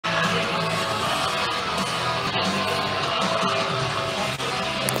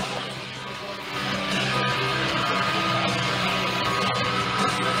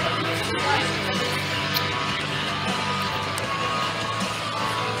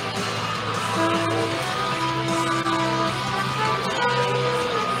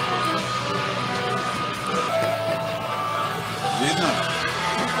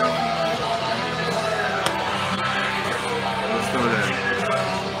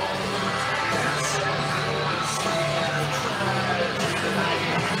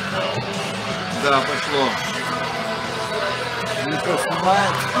Да, пошло. Ну что,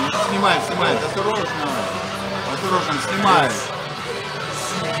 снимает? Снимает, снимает. Осторожно. Осторожно, снимает.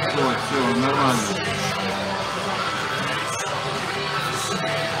 Вот, все, нормально.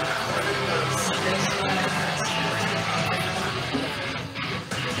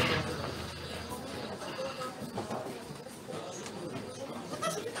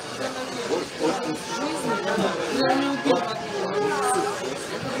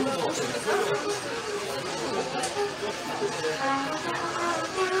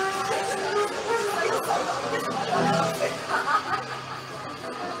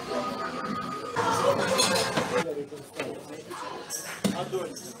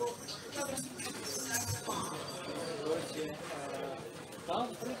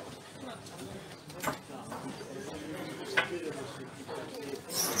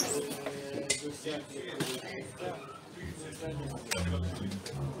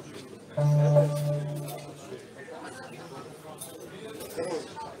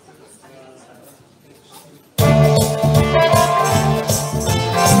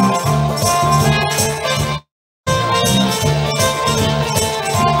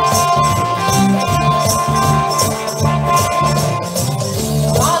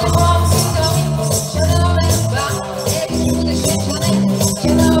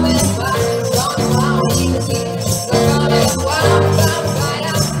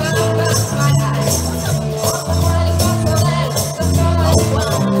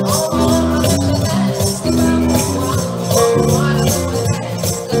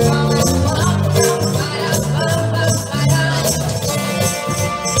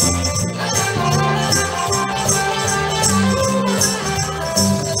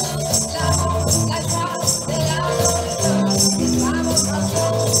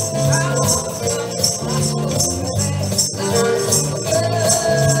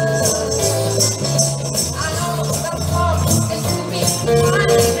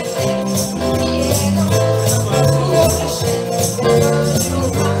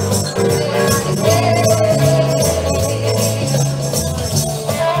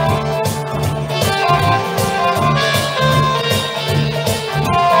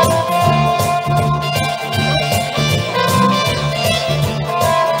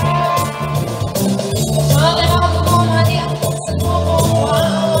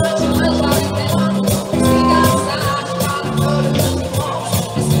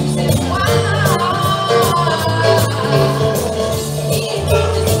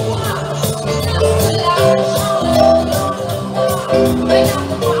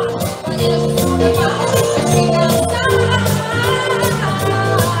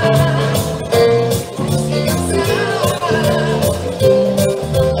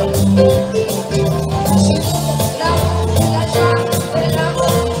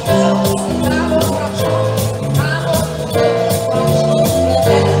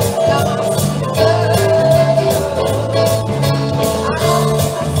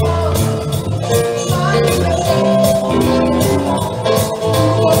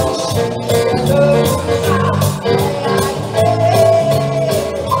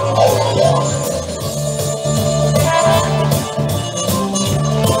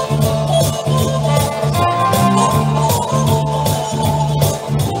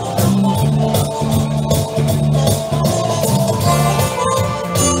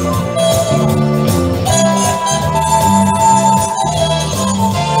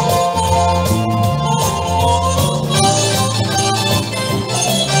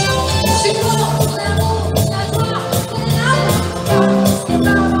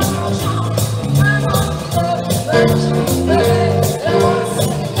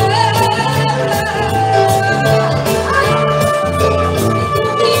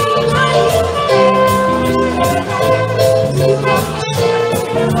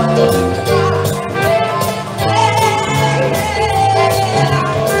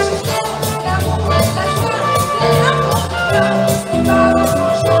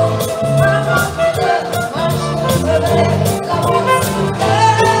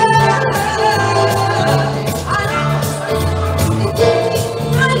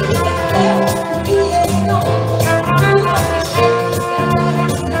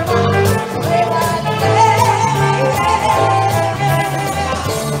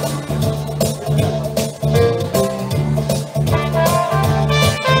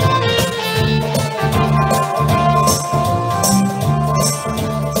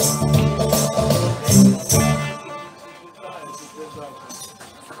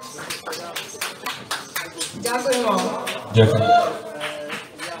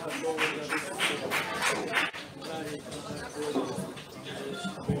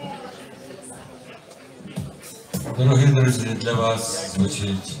 Дорогі друзі, для вас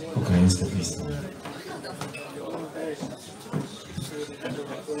звучить українська пісня.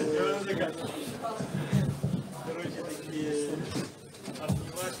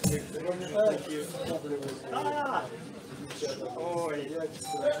 Ой,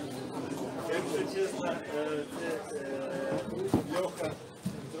 якщо чесно, Льоха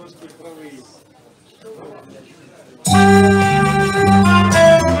трошки правий.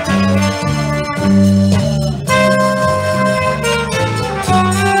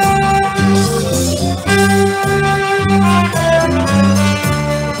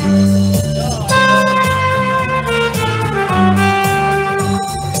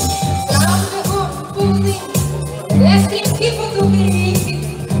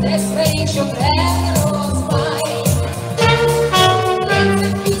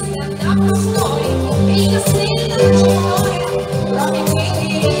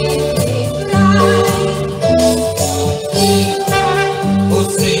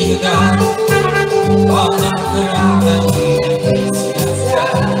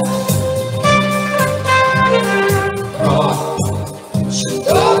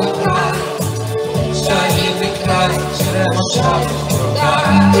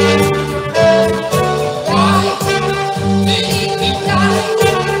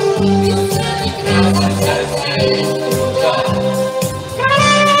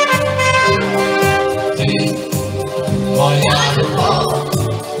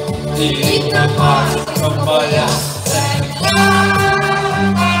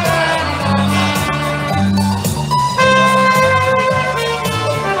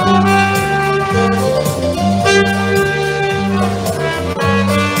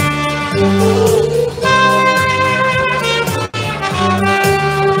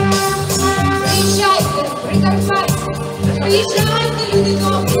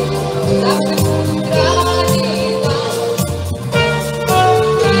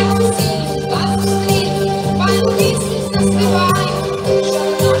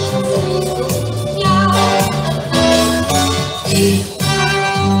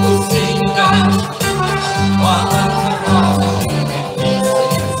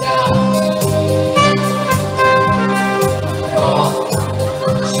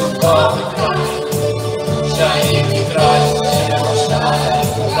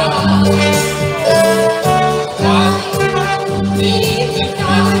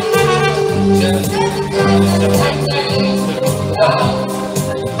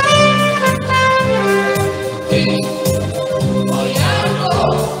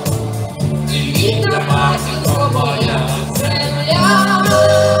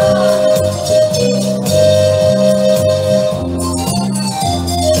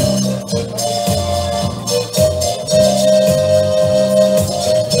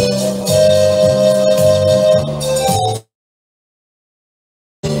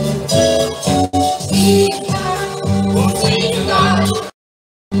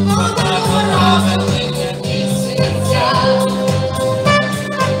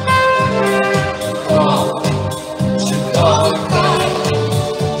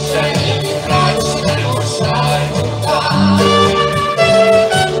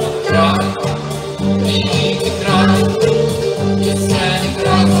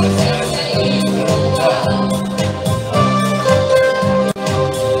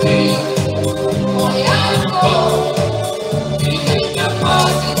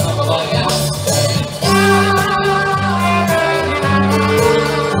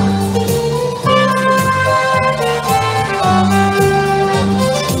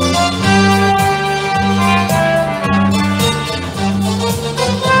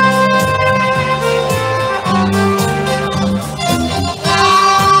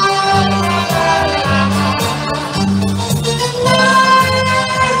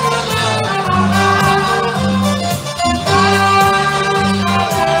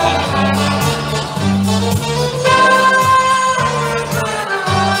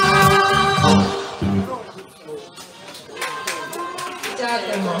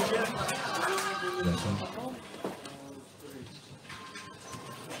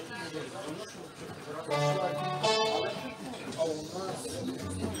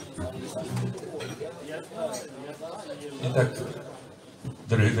 І так,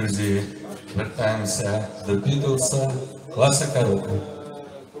 дорогі друзі, вертаємося до Бітлса, класика року.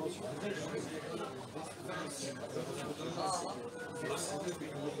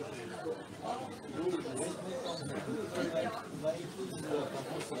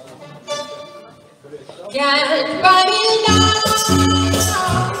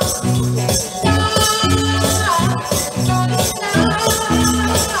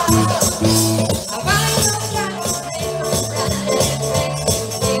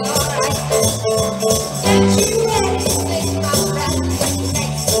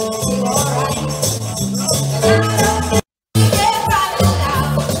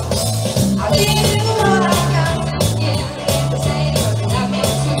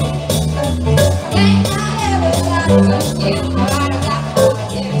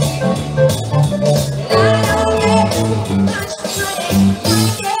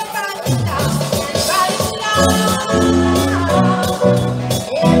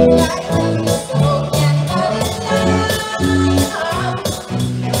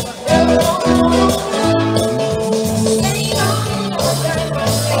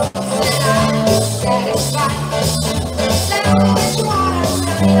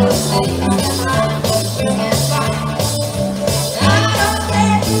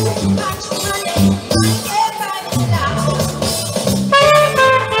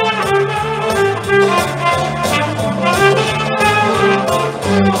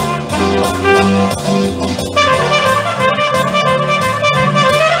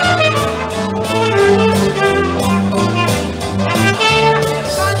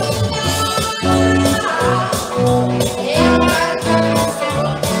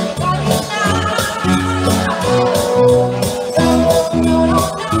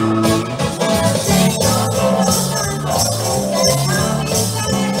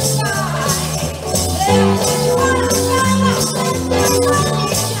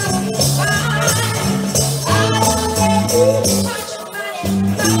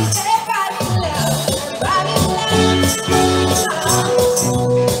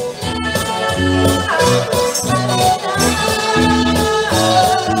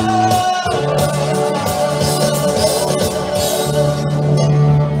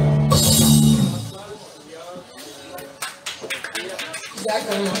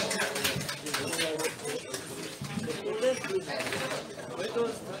 Дякую.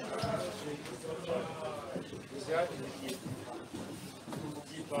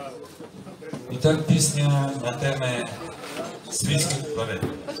 І так пісня на теми світських тварин.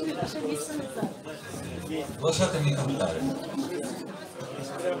 Лошати мені коментарі.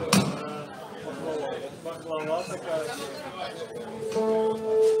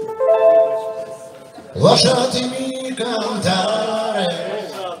 Lasciatemi cantare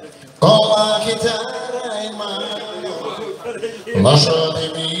con la chitarra in mano,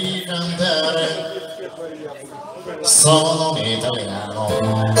 lasciatemi cantare, sono un italiano.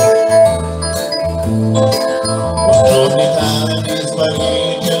 Buongiorno Italia, mi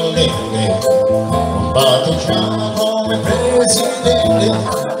sbadigli all'inde, un partigiano come presidente,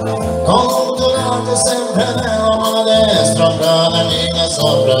 con l'autorato sempre nella mano destra, cammina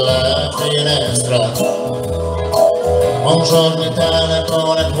sopra la finestra. Buongiorno Italia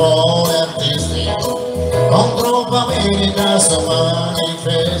con i tuoi artisti, con troppa musica su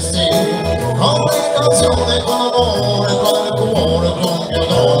manifesti, con le canzoni, con l'amore, con il cuore, con più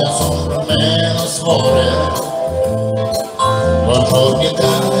donne sopra meno suore. Buongiorno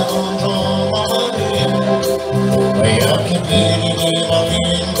Italia, buongiorno Maria, quei occhi pieni di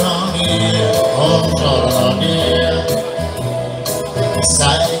malinconia, buongiorno mia,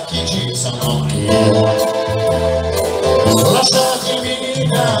 sai chi ci sono io. Lasciatemi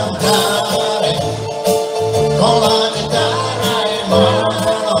cantare con la chitarra in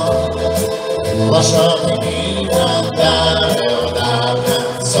mano, lasciatemi cantare una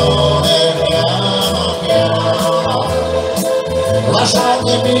canzone piano piano,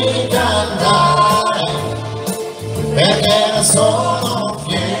 lasciatemi cantare perché ne sono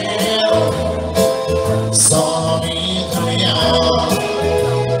fiero, sono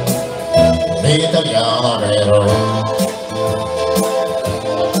l'italiano vero.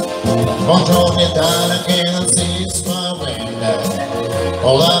 Buongiorno Italia che non si spaventa,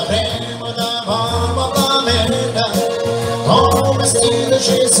 con la crema da barba da menta, con un vestito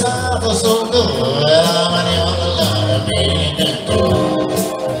cessato sul due, la maniera della vita.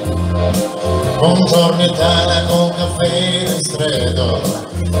 Buongiorno Italia con caffè ristretto,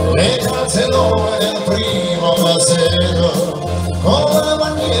 le calze nuove del primo passetto, con la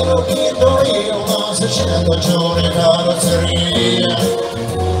bandiera vinto io, una 600 giorni carrozzeria.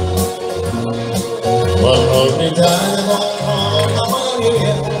 Buongiorno Italia, buongiorno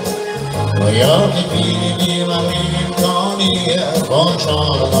Maria, con gli occhi pieni di malinconia,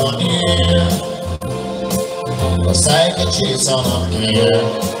 buongiorno mia, lo sai che ci sono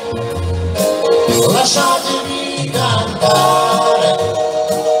anch'io. Lasciatemi cantare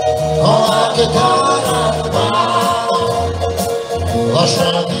con la chitarra in mano,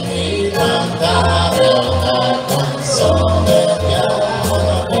 lasciatemi cantare una canzone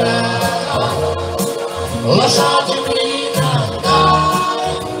piano piano, lasciatemi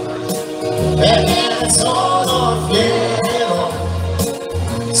cantare perché sono fiero,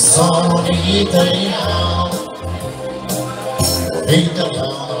 sono un italiano,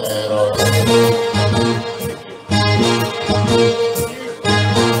 italiano vero.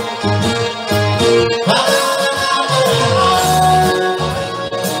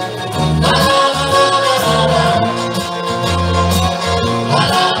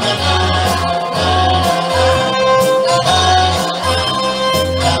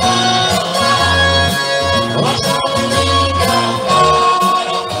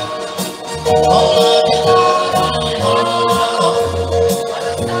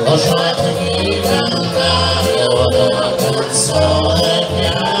 Lasciatemi cantare una canzone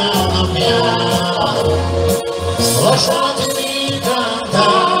piano piano, lasciatemi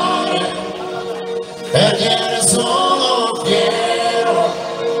cantare perché ne sono fiero,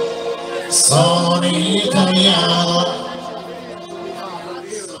 sono un italiano.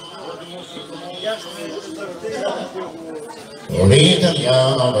 Un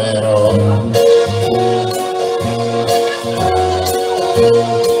italiano vero.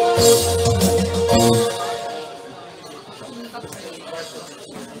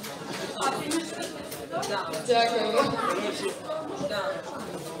 Дякую.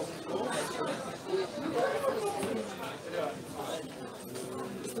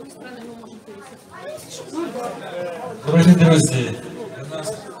 Дорогі друзі, до нас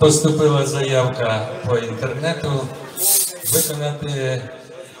поступила заявка по інтернету виконати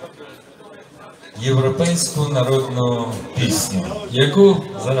європейську народну пісню, яку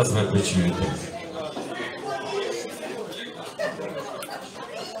зараз ви почуєте.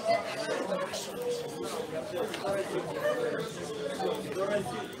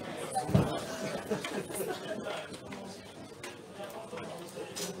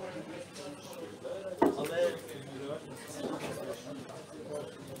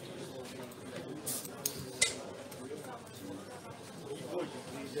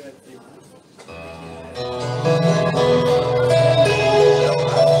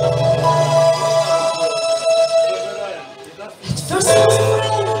 First I was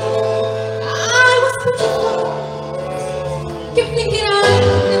afraid, I was petrified. Kept thinking I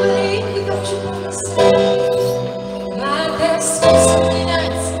could never leave without you by my side. My best was so many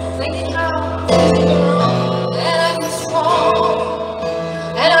nights thinking how things would go wrong, and I was strong,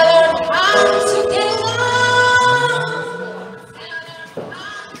 and I learned how to get along.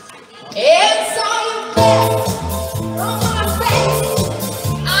 It's all you get from my face.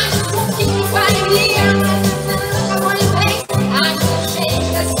 I just won't keep you fighting me.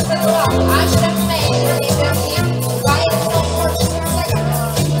 I should have made a living here. Why it's no more just a second?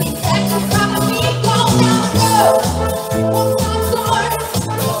 It's like the front of me go down the road. Walk my door.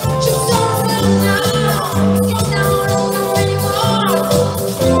 Just don't run now. You're not alone anymore.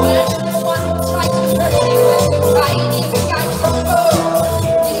 Where you're the one who tried to hurt me when you're crying. If you got trouble,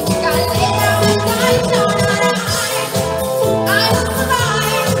 if you got later.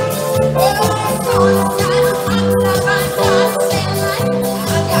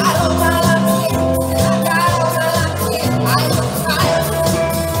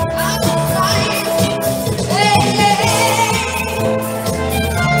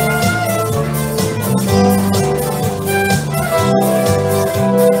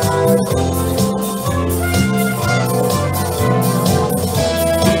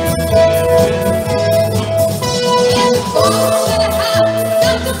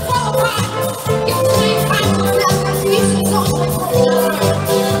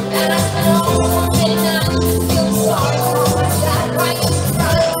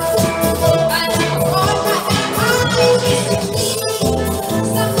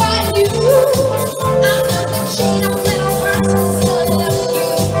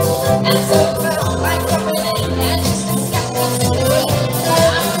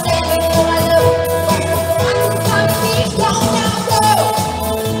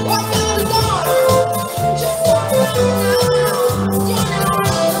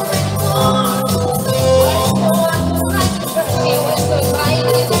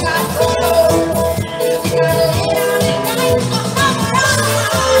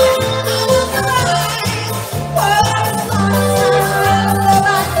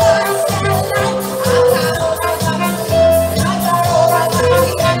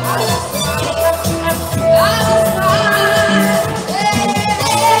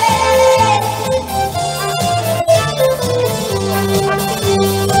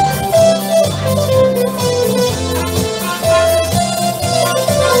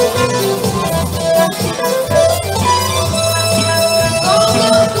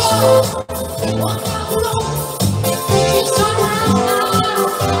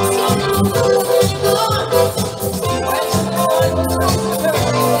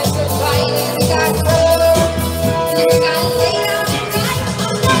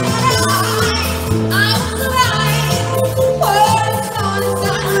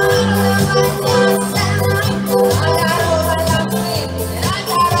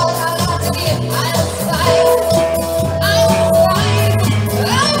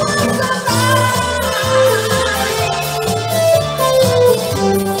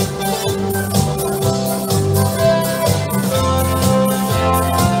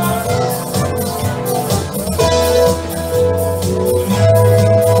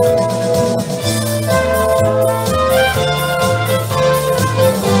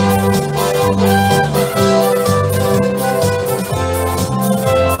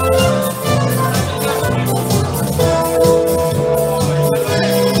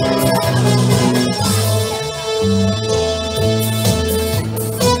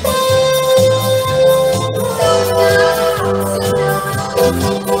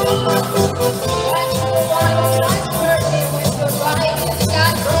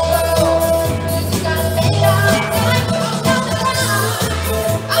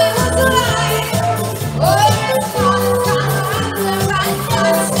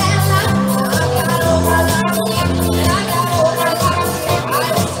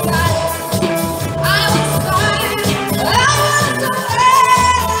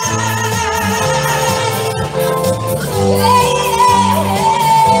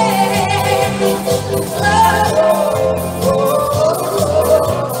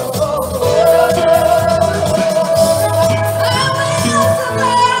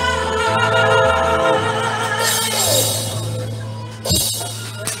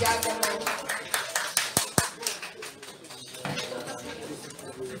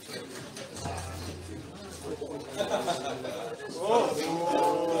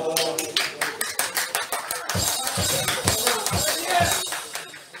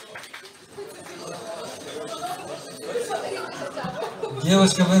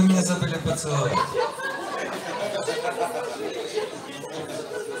 Девушка, вы меня забыли поцеловать.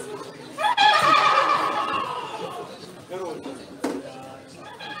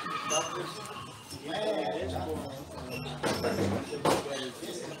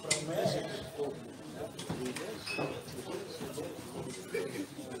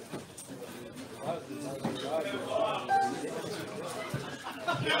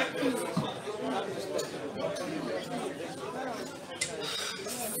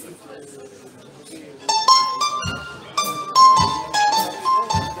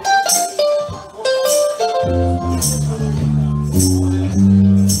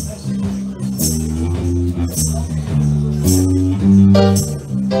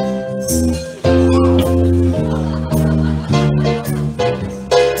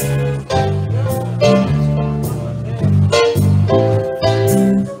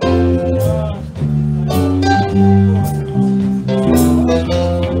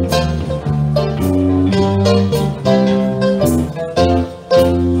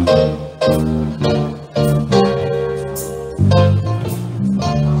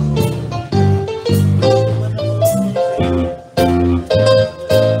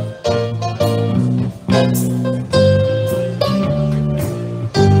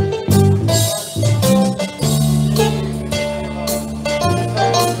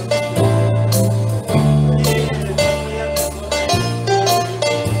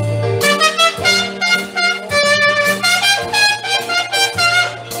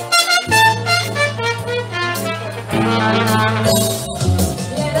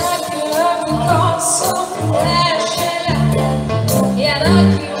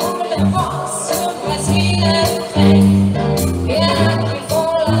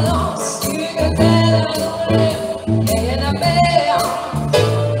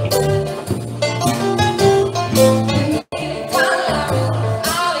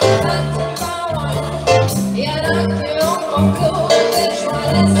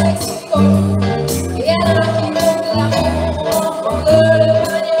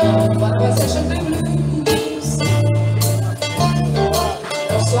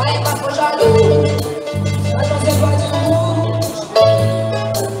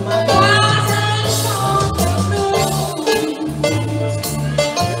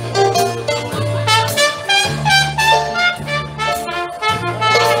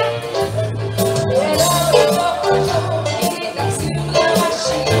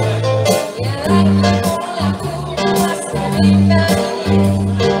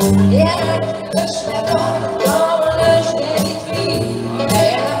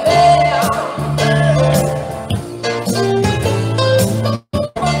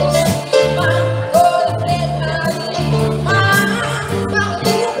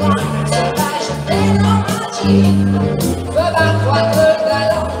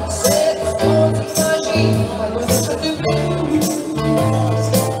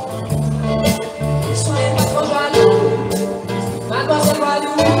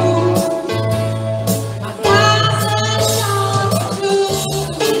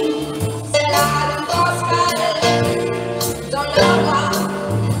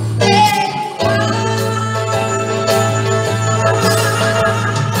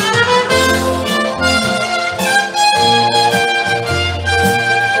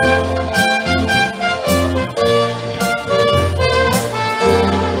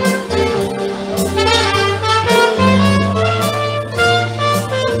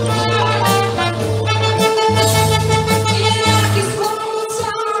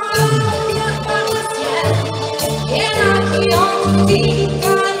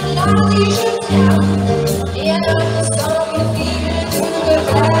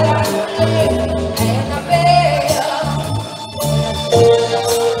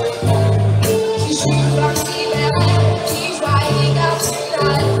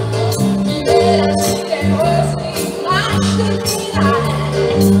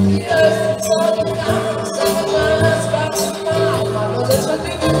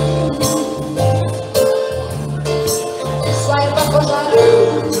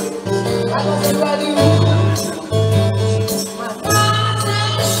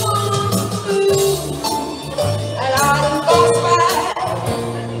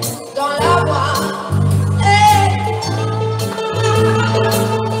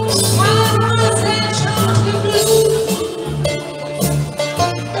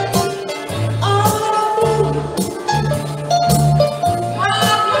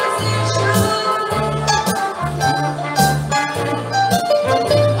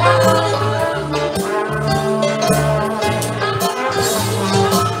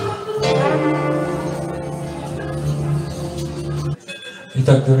 І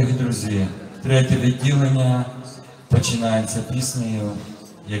так, дорогі друзі, третє відділення починається піснею,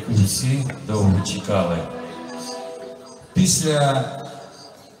 яку всі довго чекали. Після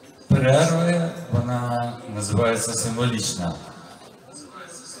перерви вона називається символічна.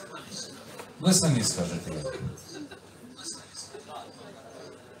 Ви самі скажете як.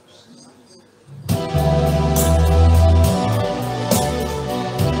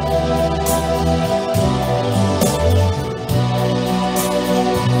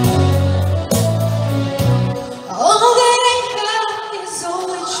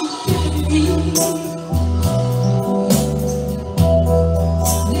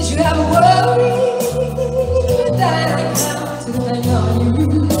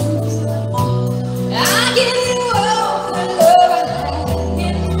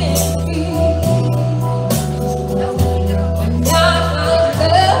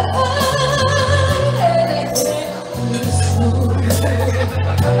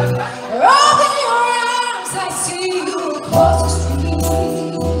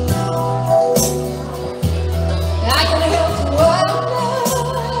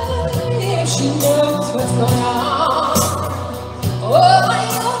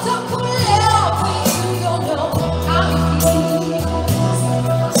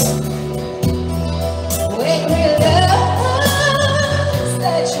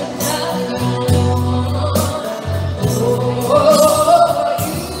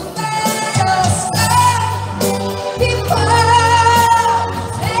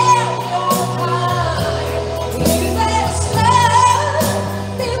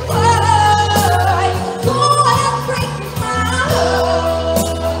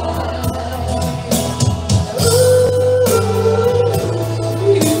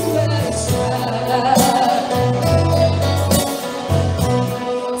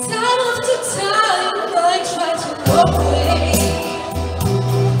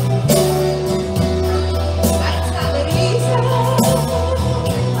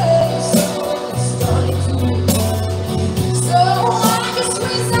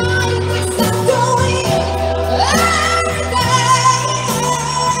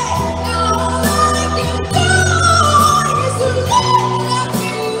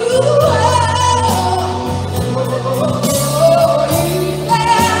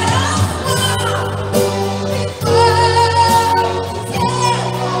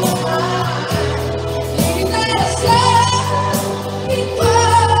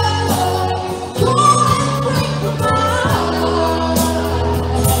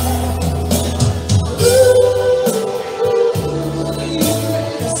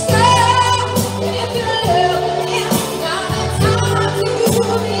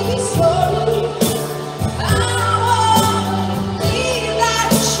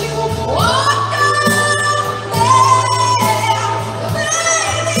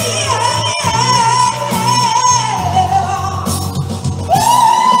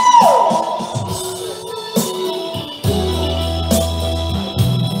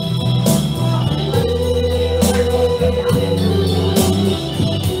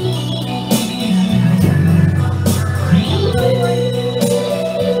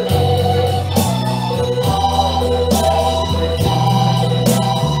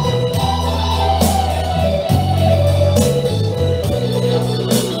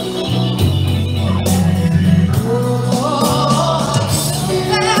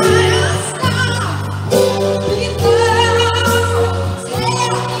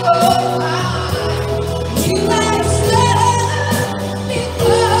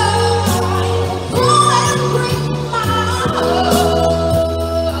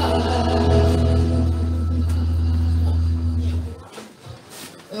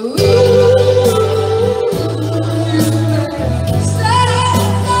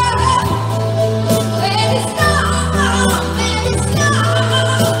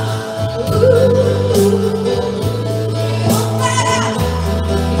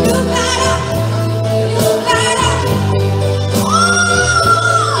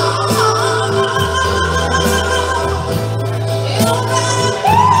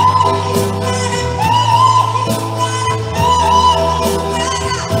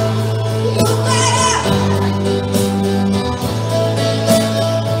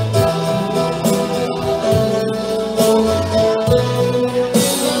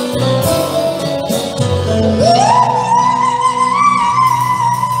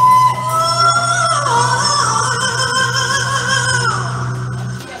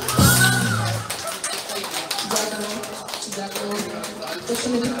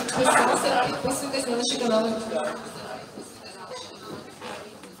 Підписуйтесь на наші канали.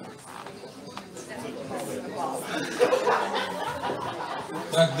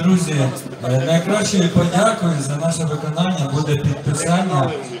 Так, друзі, найкращою подякою за наше виконання буде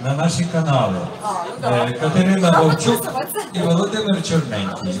підписання на наші канали. Катерина Вовчук і Володимир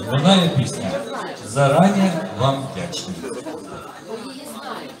Чорненький. Лунає пісня. Зарані вам вдячні.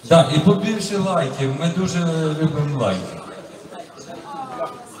 Так, і побільше лайків. Ми дуже любимо лайки.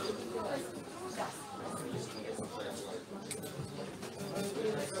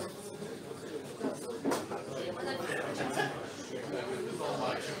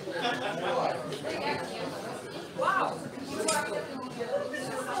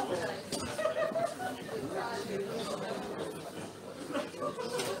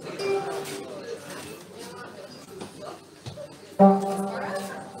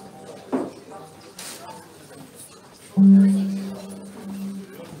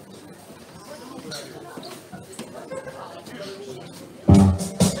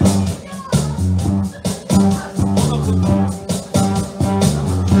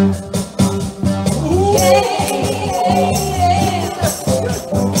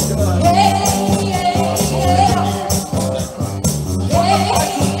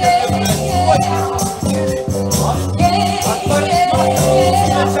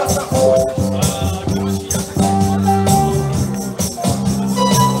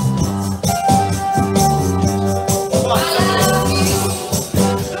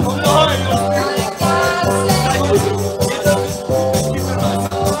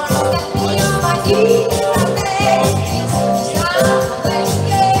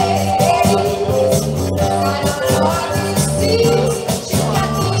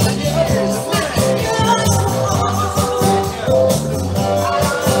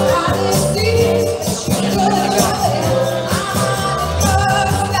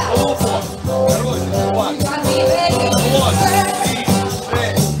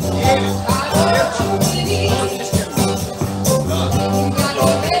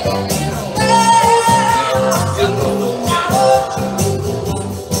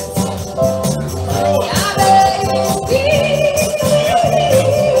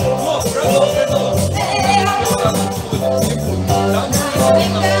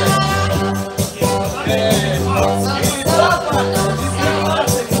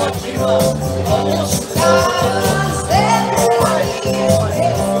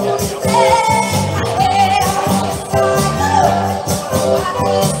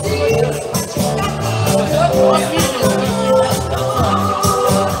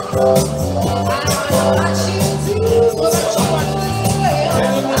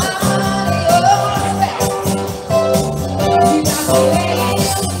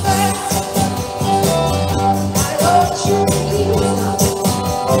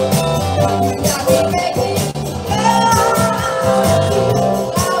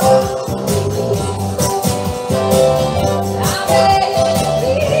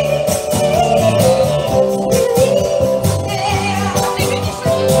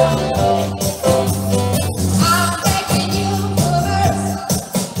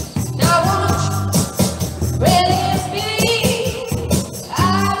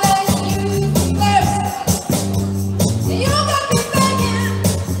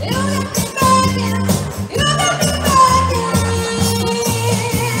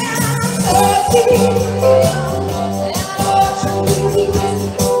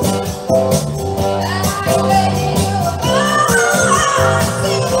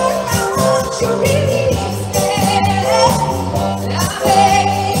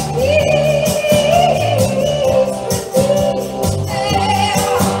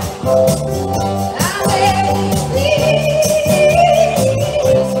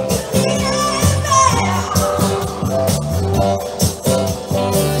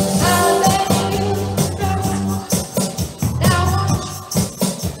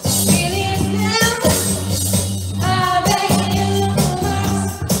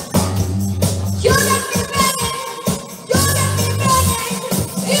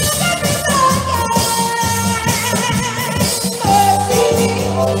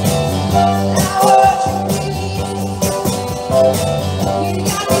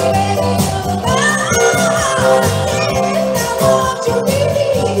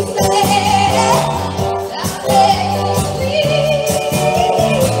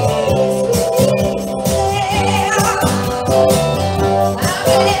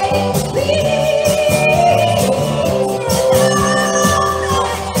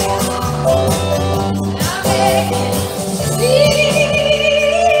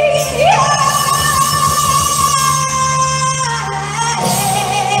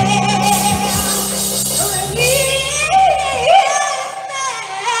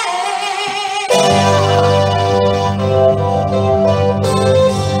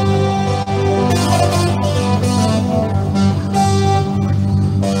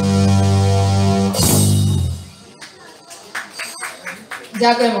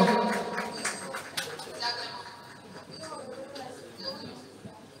 Дякуємо.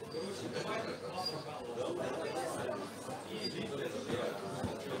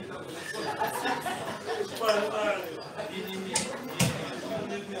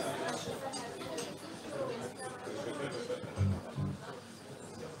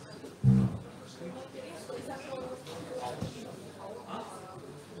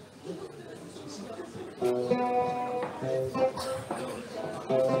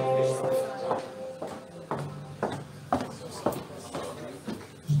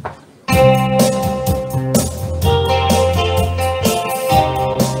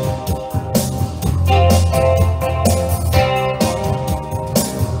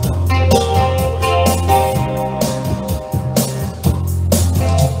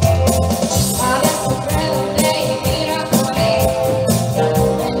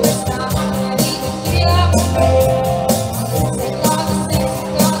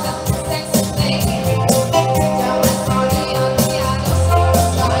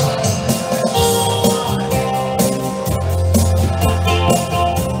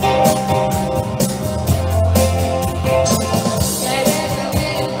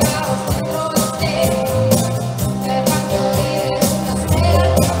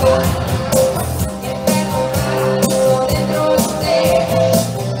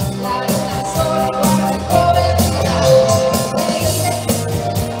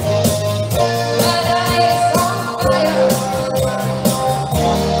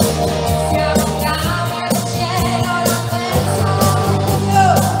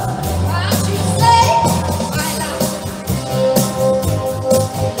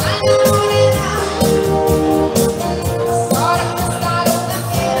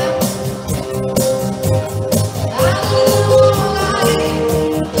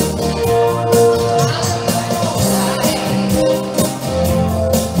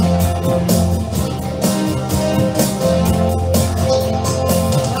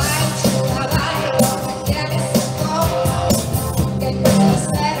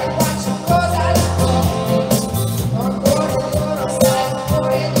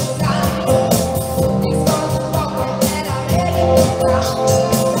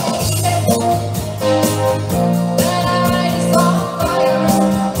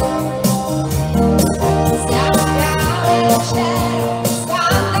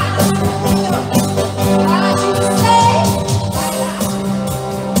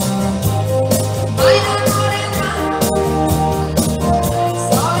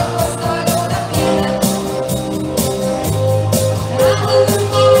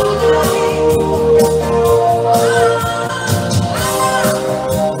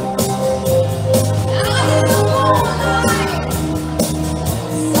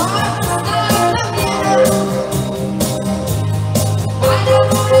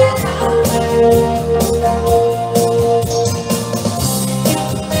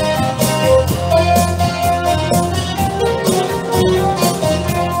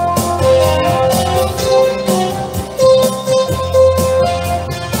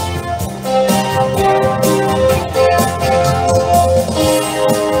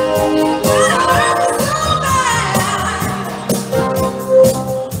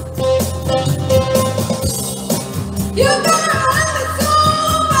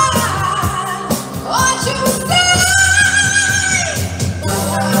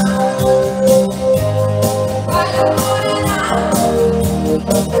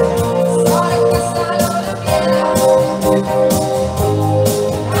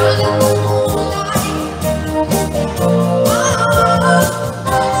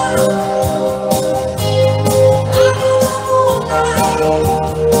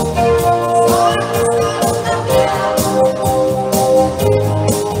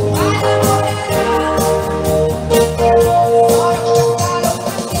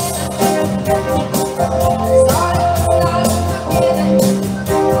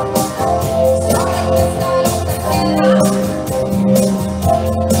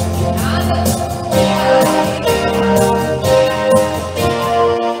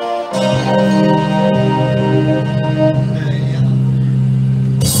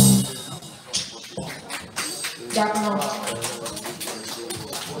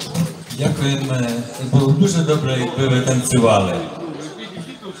 Дякуємо. Було дуже добре, якби ви танцювали.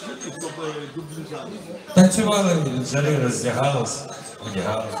 Танцювали, жари роздягались,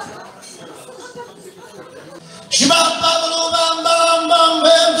 одягались.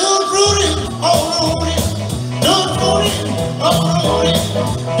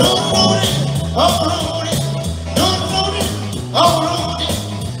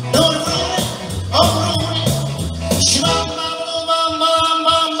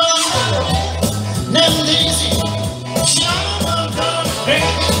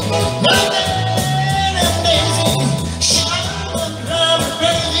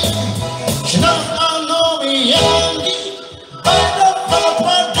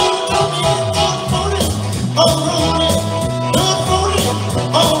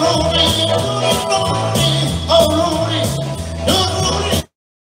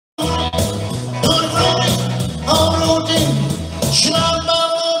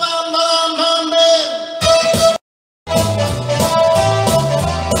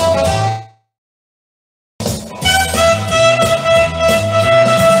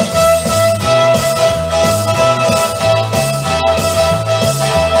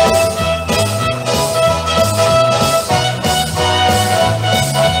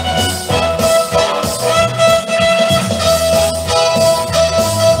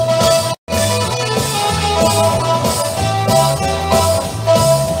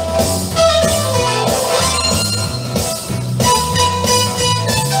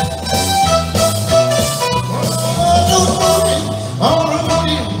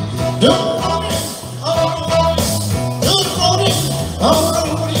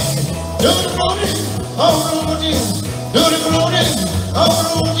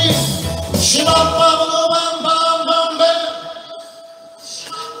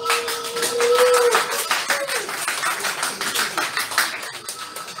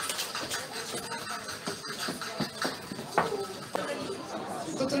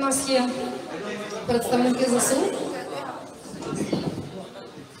 Тут у нас є представники ЗСУ.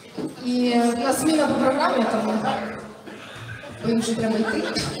 І в нас зміна по програмі, тому їм вже треба йти.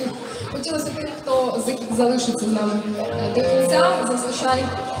 Хотілося тим, хто залишиться з нами до кінця. Зазвичай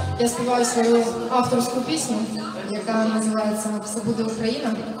я співаю свою авторську пісню, яка називається «Все буде Україна».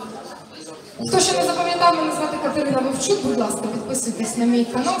 Хто ще не запам'ятав, мене звати Катерина Вовчук, будь ласка, підписуйтесь на мій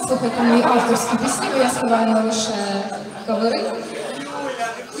канал, слухайте мої авторські пісні, бо я співаю не лише кавери.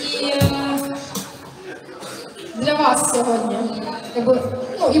 І для вас сьогодні,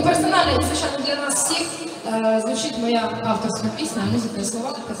 і персонально, і звичайно для нас всіх, звучить моя авторська пісня, музика і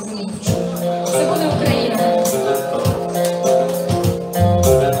слова Катерини Вовчук. Це буде Україна.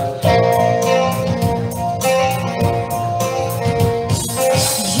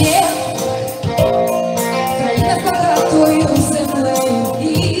 Є країна багатою землею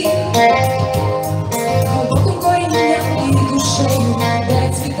і глибоким корінням і душею,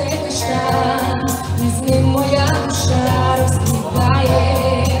 де цвіте каштан, і з ним моя душа розквітає.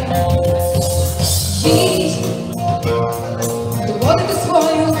 Їй доводити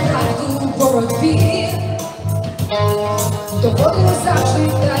свою правду у боротьбі, доводилось завжди,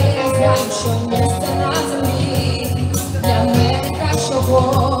 та я знаю, що місця на землі для мене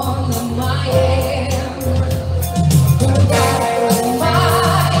кращого немає.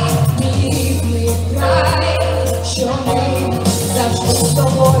 Приймай мій рідний край, що ми завжди з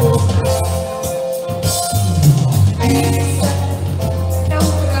тобою.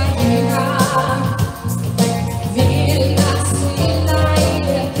 Україна, вільна, сильна і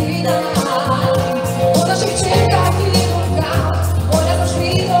єдина. У наших черках і луках воля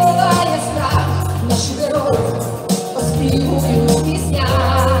завжди долає страх. Наші герої оспівують у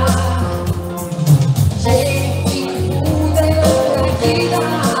піснях.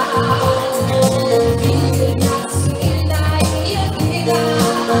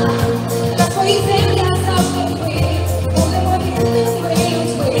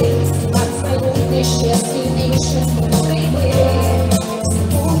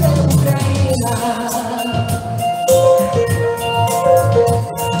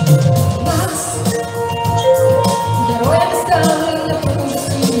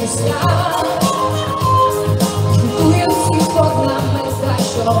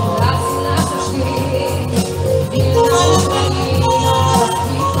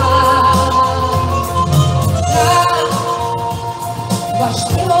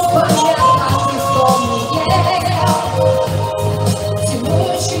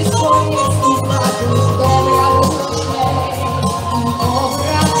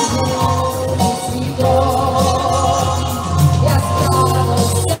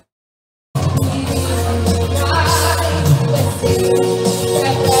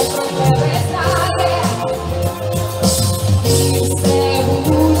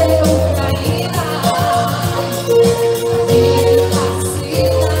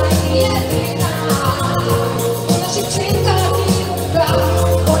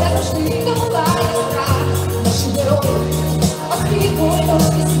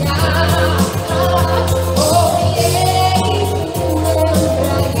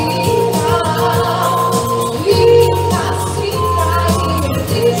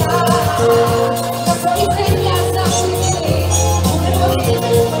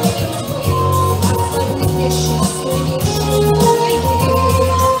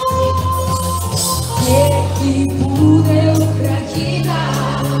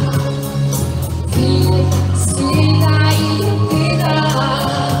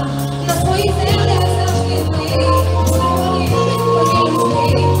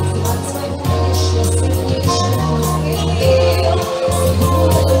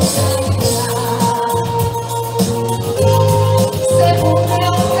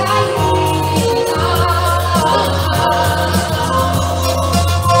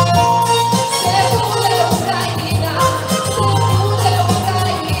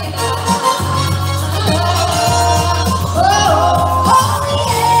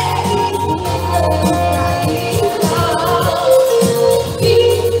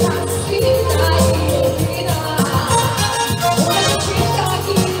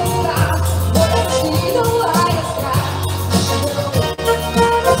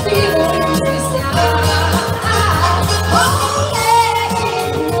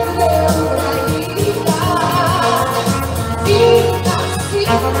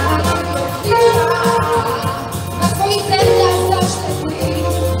 на своїх землях завжди ми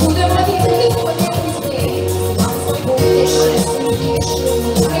будемо вірити твоїм пісні, нам свій буде ще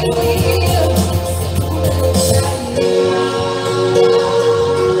сильнішим, хай мир, все буде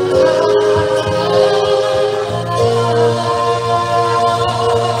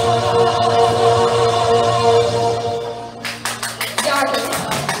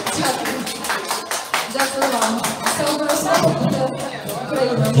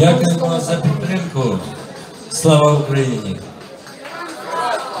Україна. Дякуємо за підтримку. Слава Україні!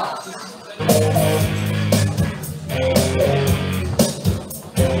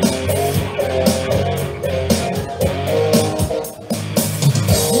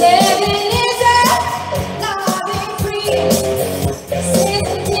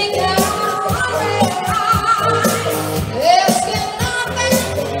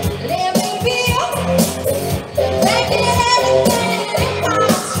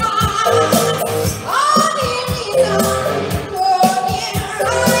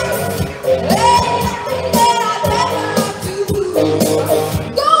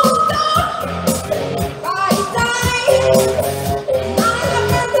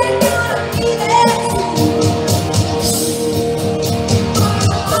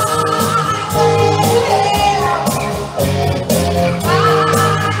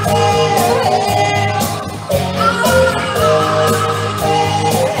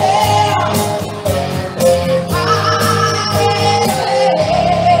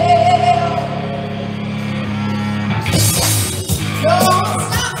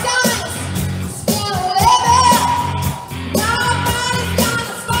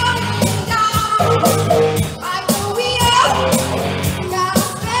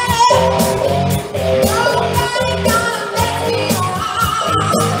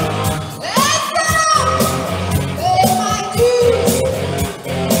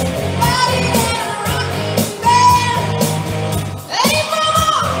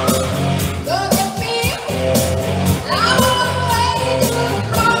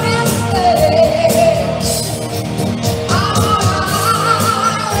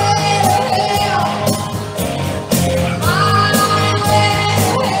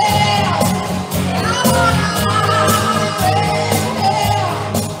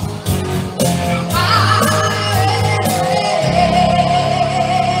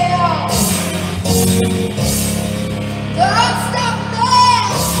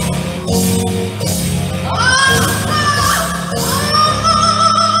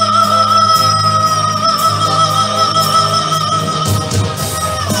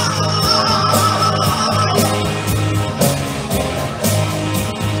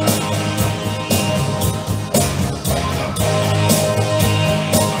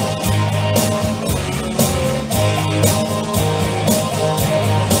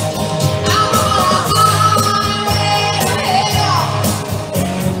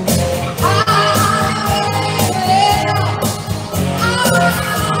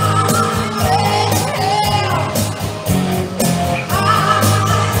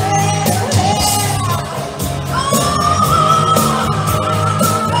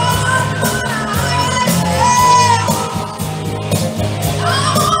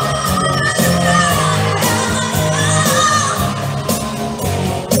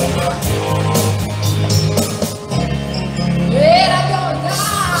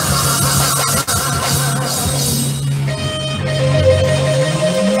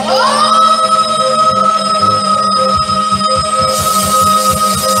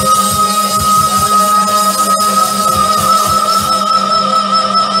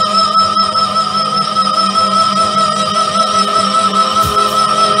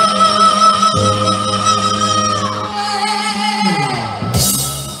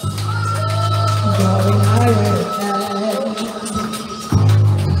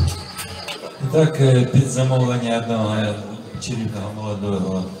 Так, під замовлення одного чарівного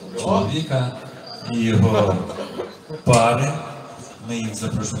молодого чоловіка і його пари, ми їх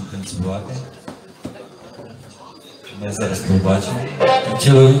запрошуємо танцювати. Ми зараз побачимо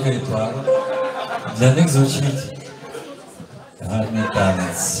чоловіка і пару. Для них звучить гарний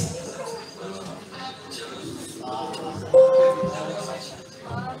танець.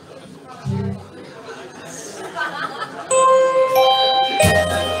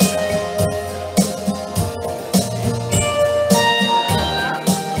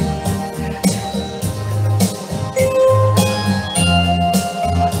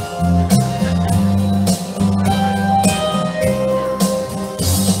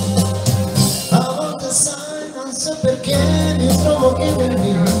 Perché mi trovo che nel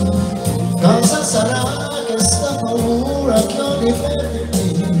mio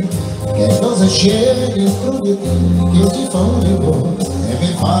E cosa c'è dentro di te che ti fa un rigore e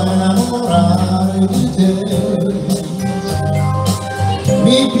mi fa innamorare di te?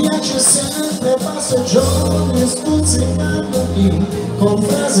 Mi piace sempre passeggiare stuzzicandoti con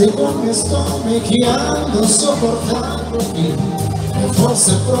frasi come sto micchiando, sopportandoti. E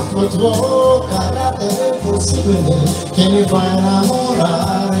forse è proprio il tuo carattere possibile che mi fa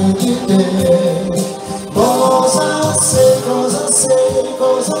innamorare di te. Cosa sei, cosa sei,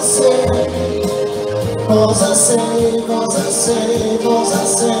 cosa sei? Cosa sei, cosa sei, cosa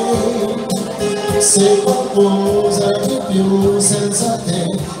sei? Sei qualcosa di più senza te,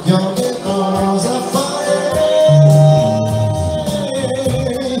 io che cosa farei?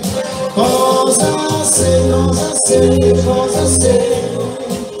 Cosa sei, cosa sei, cosa sei?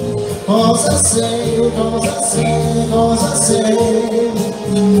 Cosa sei, cosa sei, cosa sei?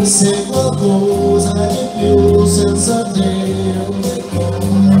 Sei qualcosa di più senza te, io che cosa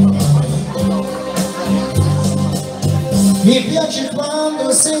farei? Mi piace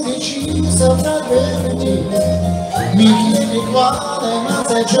quando sei decisa fra verdi, mi chiedi quale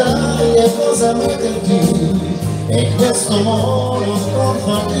massaggiare e cosa metterti, e in questo modo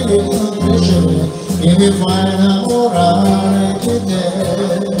conforti non piacere che mi fa innamorare di te.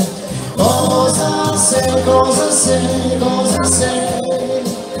 Cosa sei, cosa sei, cosa sei?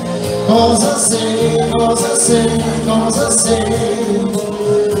 Cosa sei, cosa sei, cosa sei?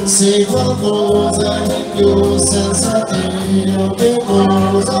 Sei qualcosa di più senza te, io che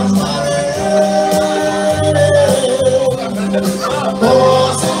cosa farei?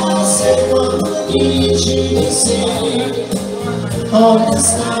 Cosa sei quando dici di sì, ogni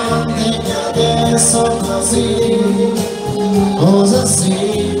istante che adesso così? Cosa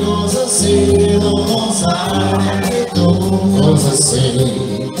sei, non lo sai neanche tu cosa sei.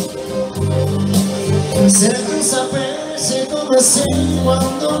 Se tu sapessi come sei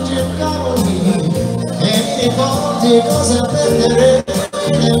quando cercavo lì e mi ricordi cosa perderei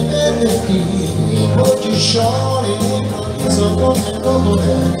nel perderti, oggi sciogli l'improvviso come il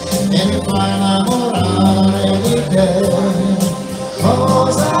coccolè e mi fai innamorare di te.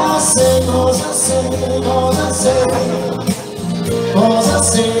 Cosa sei, cosa sei, cosa sei? Cosa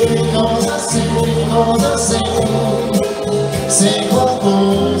sei, cosa sei, cosa sei? Sei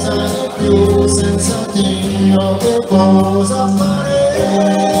qualcosa di più senza te, io che cosa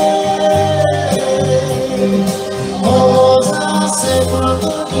farei? Cosa sei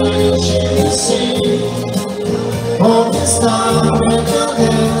quando dici di sì, ogni istante che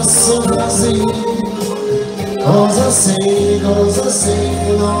adesso così? Cosa sei,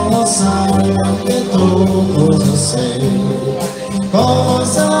 non lo sai neanche tu cosa sei.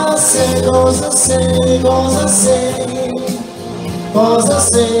 Cosa sei, cosa sei, cosa sei? Cosa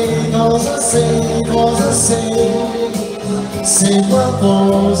sei, cosa sei, cosa sei? Sei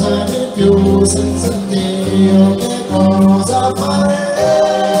qualcosa di più senza te, io che cosa farei?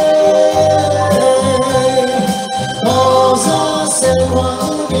 Cosa sei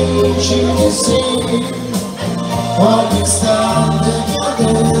quando dici di sì, ogni istante che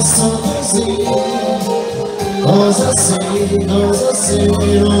adesso così? Cosa sei, non lo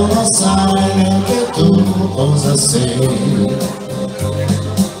sai neanche tu cosa sei.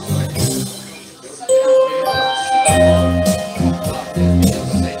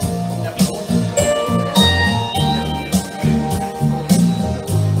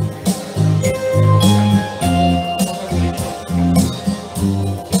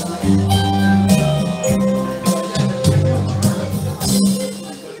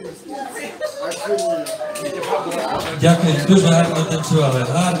 Дякую, дуже гарно танцювали,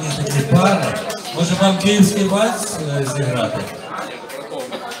 гарні такі пари. Може вам київський вальс зіграти?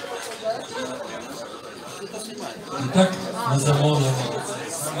 І так ми замовимо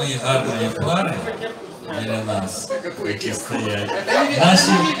самої гарної пари біля нас, які стоять.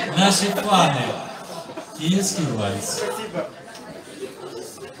 Наші фани. Київський вальс.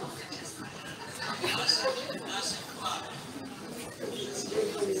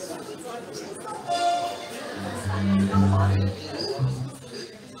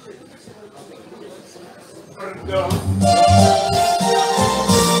 Да.